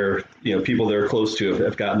where, people they're close to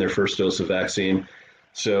have gotten their first dose of vaccine.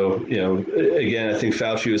 So, again, I think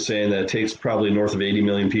Fauci was saying that it takes probably north of 80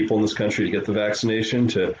 million people in this country to get the vaccination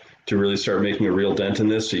to really start making a real dent in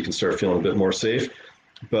this, so you can start feeling a bit more safe.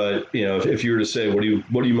 But, if you were to say, what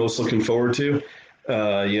are you most looking forward to?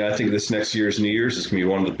 I think this next year's New Year's is going to be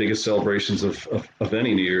one of the biggest celebrations of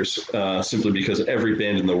any New Year's, simply because every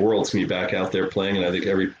band in the world is going to be back out there playing, and I think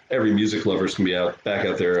every music lover is going to be back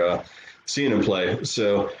out there seeing them play.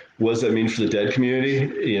 So what does that mean for the Dead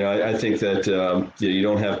community? I think that you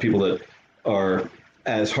don't have people that are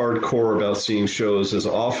as hardcore about seeing shows as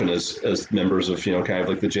often as members of, kind of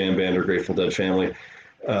like the jam band or Grateful Dead family.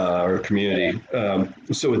 Or community.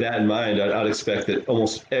 So with that in mind, I'd expect that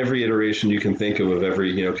almost every iteration you can think of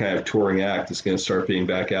every, kind of touring act is going to start being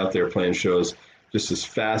back out there playing shows just as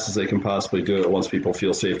fast as they can possibly do it once people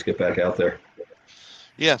feel safe to get back out there.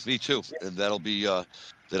 Yeah, me too. And that'll be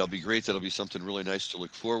great. That'll be something really nice to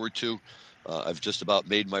look forward to. I've just about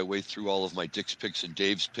made my way through all of my Dick's picks and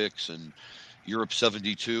Dave's picks and Europe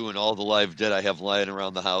 72 and all the Live Dead I have lying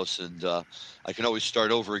around the house, and I can always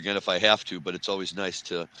start over again if I have to, but it's always nice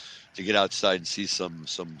to get outside and see some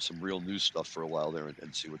real new stuff for a while there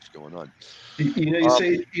and see what's going on.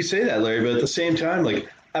 You say that, Larry, but at the same time,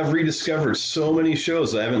 like, I've rediscovered so many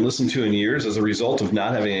shows I haven't listened to in years as a result of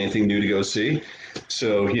not having anything new to go see.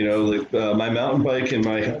 So, like my mountain bike and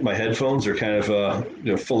my headphones are kind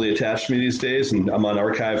of fully attached to me these days, and I'm on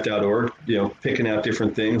archive.org, picking out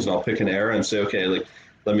different things, and I'll pick an era and say, okay, like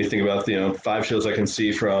let me think about 5 shows I can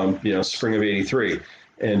see from spring of '83,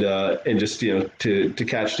 and just to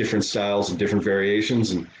catch different styles and different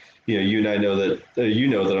variations. And you and I know that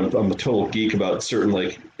I'm a total geek about certain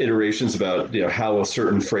like iterations about how a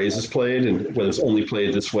certain phrase is played and whether it's only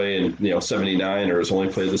played this way in '79 or it's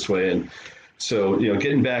only played this way. And so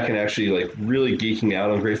getting back and actually like really geeking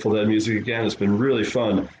out on Grateful Dead music again has been really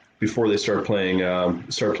fun before they start playing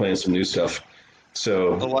some new stuff.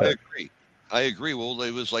 So I agree. I agree. Well,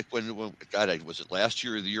 it was like when God, was it last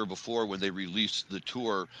year or the year before when they released the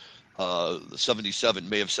tour, the '77,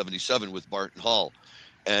 May of '77 with Barton Hall,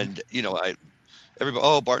 and everybody,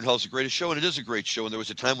 oh, Barton Hall's the greatest show, and it is a great show. And there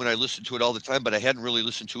was a time when I listened to it all the time, but I hadn't really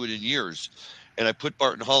listened to it in years. And I put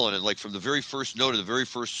Barton Hall in, and like from the very first note of the very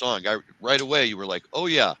first song, right away you were like, oh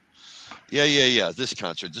yeah, this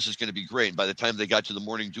concert, this is going to be great. And by the time they got to the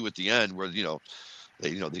Morning Dew at the end, where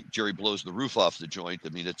Jerry blows the roof off the joint, I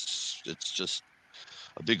mean it's just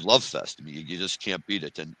a big love fest. I mean you just can't beat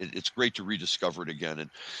it, and it's great to rediscover it again. And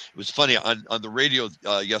it was funny on the radio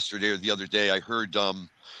yesterday or the other day, I heard.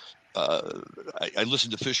 I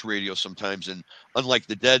listen to Fish radio sometimes, and unlike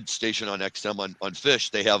the Dead station on XM on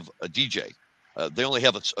Fish, they have a DJ. They only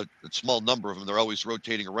have a small number of them. They're always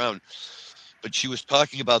rotating around. But she was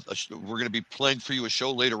talking about we're going to be playing for you a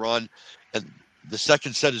show later on, and the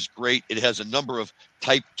second set is great. It has a number of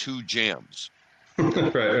Type 2 jams.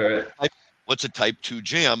 Right. What's a Type 2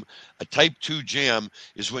 jam? A Type 2 jam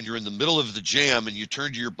is when you're in the middle of the jam and you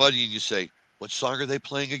turn to your buddy and you say, "What song are they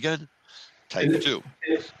playing again?" Type 2.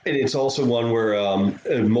 And it's also one where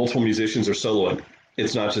multiple musicians are soloing.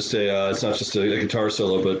 It's not just a guitar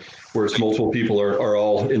solo, but where it's multiple people are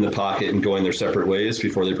all in the pocket and going their separate ways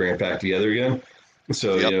before they bring it back together again.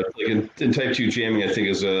 So Yep. like in Type 2 jamming, I think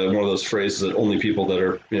is one of those phrases that only people that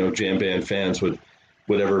are jam band fans would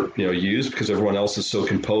ever use, because everyone else is so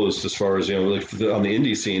composed as far as like on the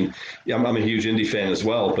indie scene. Yeah, I'm a huge indie fan as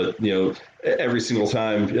well, but every single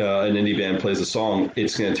time an indie band plays a song,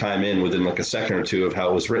 it's going to time in within like a second or two of how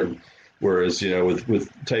it was written. Whereas with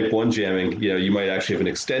Type 1 jamming, you might actually have an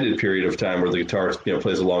extended period of time where the guitar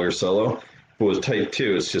plays a longer solo. But with Type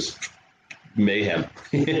 2, it's just mayhem.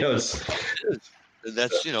 It's And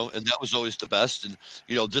that's and that was always the best. And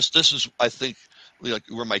this is, I think, like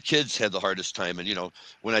where my kids had the hardest time. And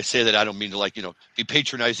when I say that, I don't mean to be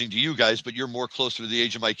patronizing to you guys, but you're more closer to the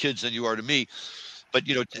age of my kids than you are to me. But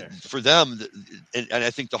for them, and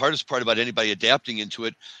I think the hardest part about anybody adapting into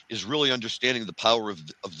it is really understanding the power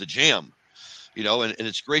of the jam. And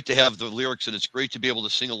it's great to have the lyrics, and it's great to be able to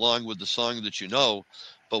sing along with the song that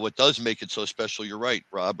but what does make it so special, you're right,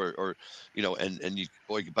 Rob, and you,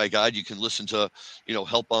 boy, by God, you can listen to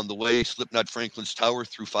Help on the Way, Slipknot, Franklin's Tower,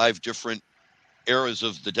 through 5 different eras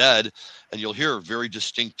of the Dead, and you'll hear very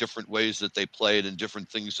distinct different ways that they play it and different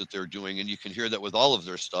things that they're doing, and you can hear that with all of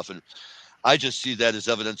their stuff. And I just see that as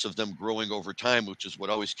evidence of them growing over time, which is what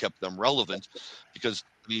always kept them relevant. Because,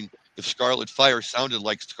 I mean, if Scarlet Fire sounded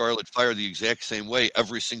like Scarlet Fire the exact same way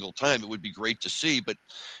every single time, it would be great to see. But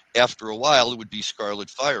after a while, it would be Scarlet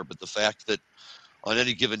Fire. But the fact that on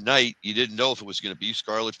any given night, you didn't know if it was going to be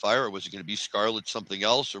Scarlet Fire, or was it going to be Scarlet something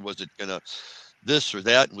else, or was it going to this or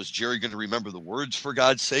that? And was Jerry going to remember the words, for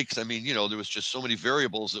God's sakes? I mean, there was just so many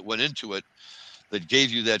variables that went into it that gave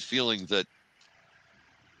you that feeling that,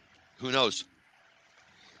 who knows?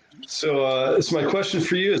 So my question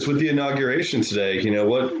for you is, with the inauguration today,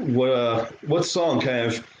 what song kind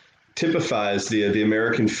of typifies the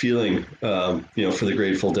American feeling, for the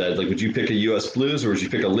Grateful Dead? Like, would you pick a U.S. Blues, or would you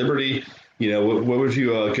pick a Liberty? What would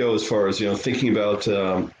you go as far as thinking about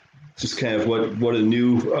just kind of what a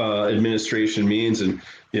new administration means, and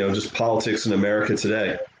just politics in America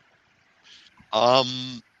today?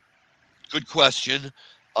 Good question.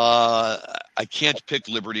 I can't pick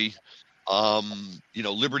Liberty.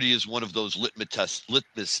 Liberty is one of those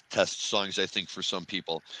litmus test songs, I think, for some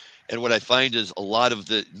people. And what I find is a lot of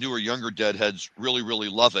the newer, younger Deadheads really, really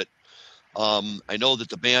love it. I know that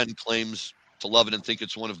the band claims to love it and think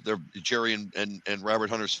it's one of their Jerry and Robert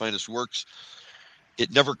Hunter's finest works.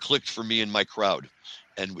 It never clicked for me in my crowd.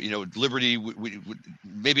 And, Liberty, we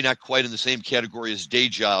maybe not quite in the same category as Day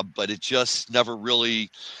Job, but it just never really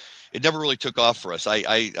took off for us. So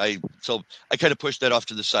I kind of pushed that off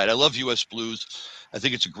to the side. I love U.S. Blues. I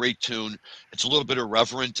think it's a great tune. It's a little bit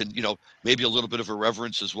irreverent, and maybe a little bit of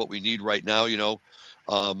irreverence is what we need right now.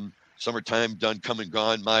 summertime done, come and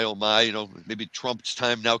gone, my oh my, maybe Trump's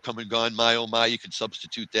time now, come and gone, my oh my, you could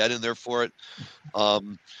substitute that in there for it.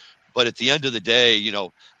 But at the end of the day,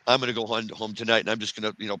 I'm going to go home tonight, and I'm just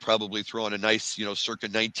going to, probably throw on a nice, circa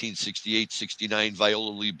 1968, 69 Viola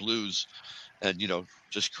Lee blues, and,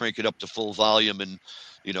 just crank it up to full volume, and,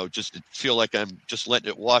 just feel like I'm just letting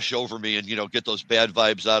it wash over me, and, get those bad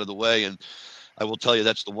vibes out of the way. And I will tell you,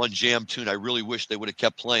 that's the one jam tune I really wish they would have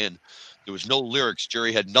kept playing. There was no lyrics.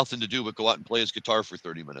 Jerry had nothing to do but go out and play his guitar for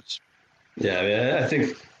 30 minutes. Yeah, I mean, I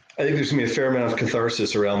think there's going to be a fair amount of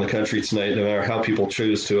catharsis around the country tonight, no matter how people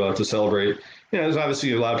choose to celebrate. There's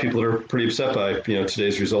obviously a lot of people that are pretty upset by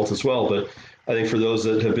today's result as well. But I think for those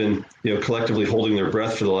that have been collectively holding their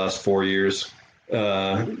breath for the last 4 years,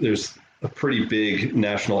 there's a pretty big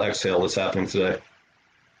national exhale that's happening today.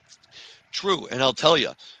 True, and I'll tell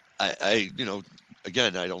you, I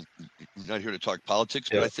again, I'm not here to talk politics,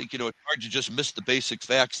 but I think it's hard to just miss the basic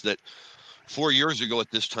facts that 4 years ago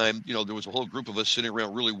at this time, there was a whole group of us sitting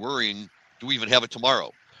around really worrying, do we even have it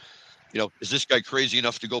tomorrow? Is this guy crazy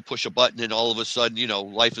enough to go push a button and all of a sudden,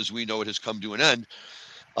 life as we know it has come to an end?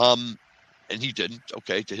 And he didn't.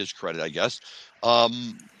 Okay, to his credit, I guess.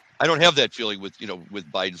 I don't have that feeling with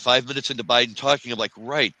Biden. 5 minutes into Biden talking, I'm like,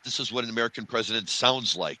 right, this is what an American president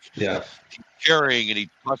sounds like. Yeah. He's caring and he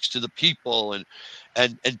talks to the people.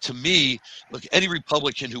 And to me, look, any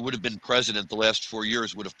Republican who would have been president the last 4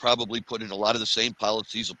 years would have probably put in a lot of the same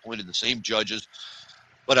policies, appointed the same judges,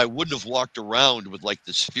 but I wouldn't have walked around with like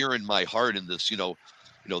this fear in my heart and this,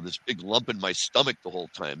 this big lump in my stomach the whole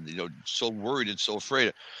time, so worried and so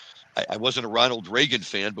afraid. I wasn't a Ronald Reagan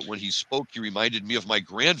fan, but when he spoke, he reminded me of my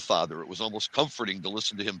grandfather. It was almost comforting to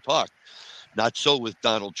listen to him talk. Not so with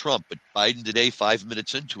Donald Trump, but Biden today, 5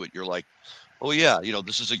 minutes into it, you're like, oh yeah,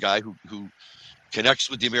 this is a guy who connects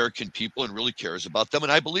with the American people and really cares about them.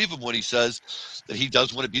 And I believe him when he says that he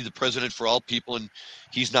does want to be the president for all people, and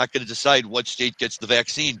he's not going to decide what state gets the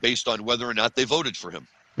vaccine based on whether or not they voted for him.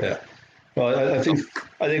 Yeah. Well, I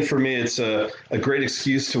think for me, it's a great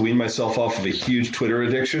excuse to wean myself off of a huge Twitter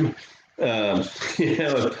addiction.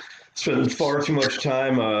 Spend far too much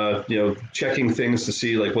time, checking things to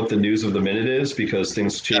see like what the news of the minute is, because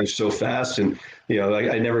things change so fast. And,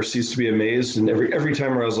 I never cease to be amazed. And every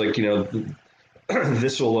time where I was like,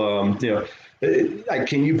 this will,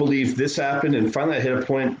 can you believe this happened? And finally I hit a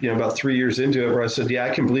point, about 3 years into it where I said, yeah, I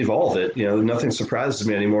can believe all of it. Nothing surprises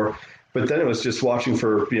me anymore. But then it was just watching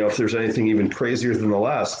for, if there's anything even crazier than the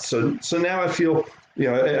last. So now I feel,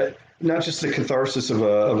 not just the catharsis of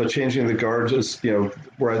a changing of the guard, just,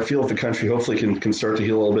 where I feel that the country hopefully can start to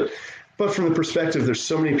heal a little bit. But from the perspective, there's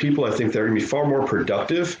so many people I think that are going to be far more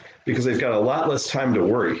productive because they've got a lot less time to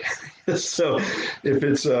worry. So if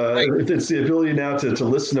it's the ability now to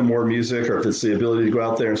listen to more music, or if it's the ability to go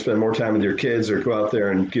out there and spend more time with your kids, or go out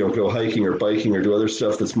there and go hiking or biking or do other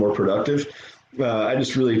stuff that's more productive, I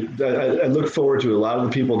look forward to a lot of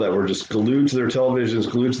the people that were just glued to their televisions,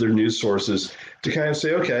 glued to their news sources, to kind of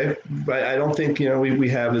say, okay, I don't think we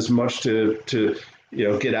have as much to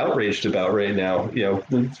get outraged about right now.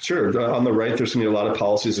 Sure, on the right, there's going to be a lot of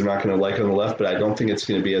policies they're not going to like on the left, but I don't think it's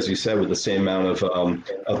going to be, as you said, with the same amount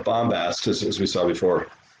of bombast as we saw before.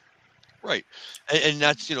 Right. And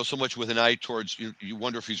that's, so much with an eye towards, you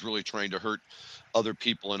wonder if he's really trying to hurt other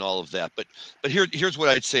people and all of that. But here's what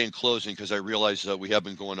I'd say in closing, because I realize we have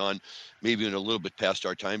been going on maybe in a little bit past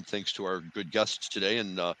our time, thanks to our good guests today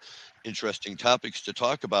and interesting topics to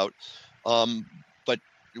talk about. But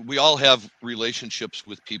we all have relationships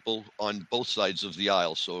with people on both sides of the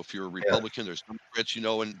aisle. So if you're a Republican, there's Democrats,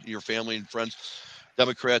 and your family and friends.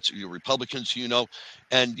 Democrats, Republicans,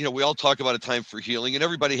 and we all talk about a time for healing, and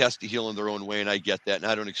everybody has to heal in their own way, and I get that, and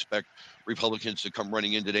I don't expect Republicans to come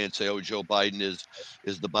running in today and say, oh, Joe Biden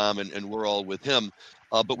is the bomb, and we're all with him,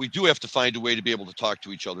 but we do have to find a way to be able to talk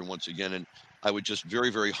to each other once again. And I would just very,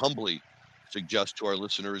 very humbly suggest to our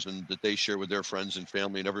listeners, and that they share with their friends and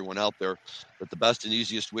family and everyone out there, that the best and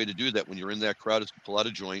easiest way to do that when you're in that crowd is to pull out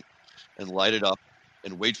a joint and light it up,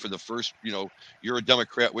 and wait for the first, you're a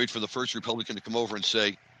Democrat, wait for the first Republican to come over and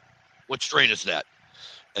say, what strain is that?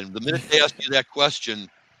 And the minute they ask you that question,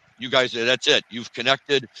 you guys, that's it. You've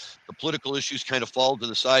connected. The political issues kind of fall to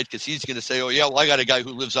the side, because he's going to say, oh, yeah, well, I got a guy who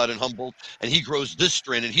lives out in Humboldt, and he grows this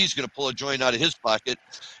strain, and he's going to pull a joint out of his pocket.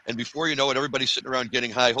 And before you know it, everybody's sitting around getting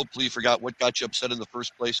high. Hopefully you forgot what got you upset in the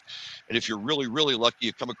first place. And if you're really, really lucky,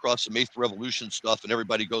 you come across some 8th Revolution stuff, and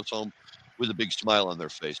everybody goes home with a big smile on their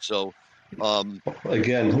face. So,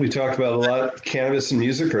 again, we talked about a lot. Cannabis and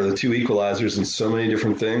music are the two equalizers in so many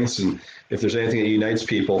different things. And if there's anything that unites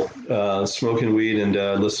people, smoking weed and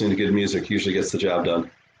listening to good music usually gets the job done.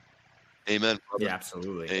 Amen, brother. Yeah,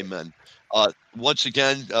 absolutely. Amen. Once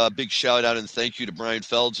again, big shout out and thank you to Brian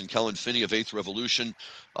Felds and Kellen Finney of Eighth Revolution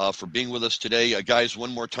for being with us today. Guys,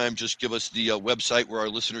 one more time, just give us the website where our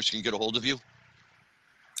listeners can get a hold of you.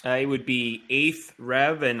 It would be Eighth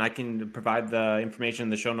Rev, and I can provide the information in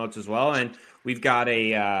the show notes as well. And we've got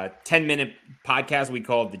a 10-minute podcast we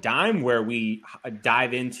call The Dime, where we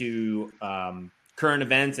dive into current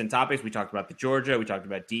events and topics. We talked about the Georgia, we talked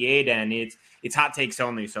about D8, and it's hot takes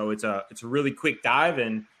only. So it's a really quick dive,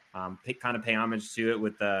 and kind of pay homage to it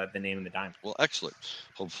with the name of The Dime. Well, excellent.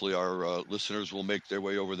 Hopefully our listeners will make their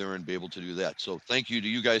way over there and be able to do that. So thank you to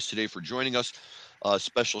you guys today for joining us.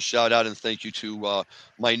 Special shout out and thank you to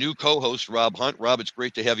my new co-host, Rob Hunt. Rob, it's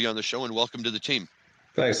great to have you on the show, and welcome to the team.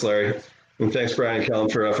 Thanks, Larry. And thanks, Brian and Kellen,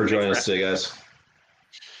 for joining us today, guys.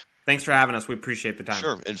 Thanks for having us. We appreciate the time.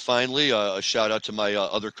 Sure. And finally, a shout out to my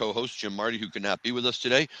other co-host, Jim Marty, who could not be with us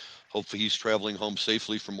today. Hopefully he's traveling home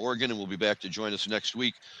safely from Oregon and will be back to join us next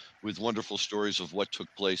week with wonderful stories of what took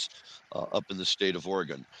place up in the state of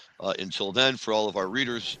Oregon. Until then, for all of our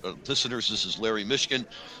readers, listeners, this is Larry Mishkin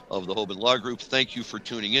of the Hoban Law Group. Thank you for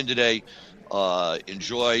tuning in today.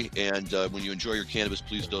 Enjoy, and when you enjoy your cannabis,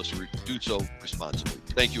 please do so responsibly.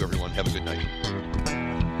 Thank you, everyone. Have a good night.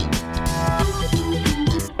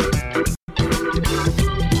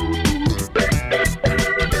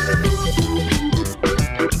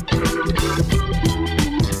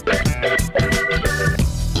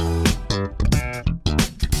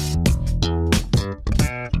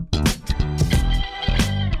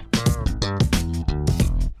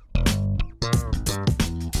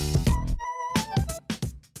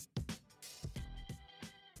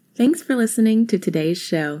 Thanks for listening to today's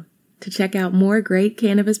show. To check out more great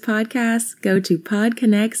cannabis podcasts, go to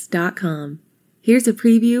podconnects.com. Here's a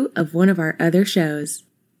preview of one of our other shows.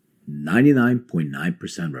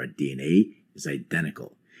 99.9% of our DNA is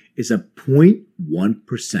identical. It's a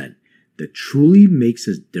 0.1% that truly makes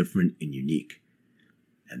us different and unique.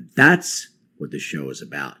 And that's what the show is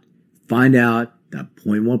about. Find out that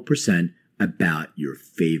 0.1% about your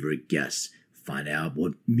favorite guests. Find out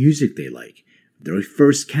what music they like, their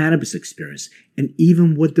first cannabis experience, and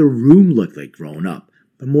even what their room looked like growing up.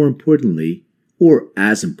 But more importantly, or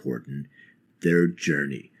as important, their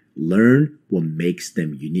journey. Learn what makes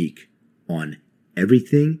them unique on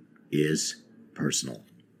Everything is Personal.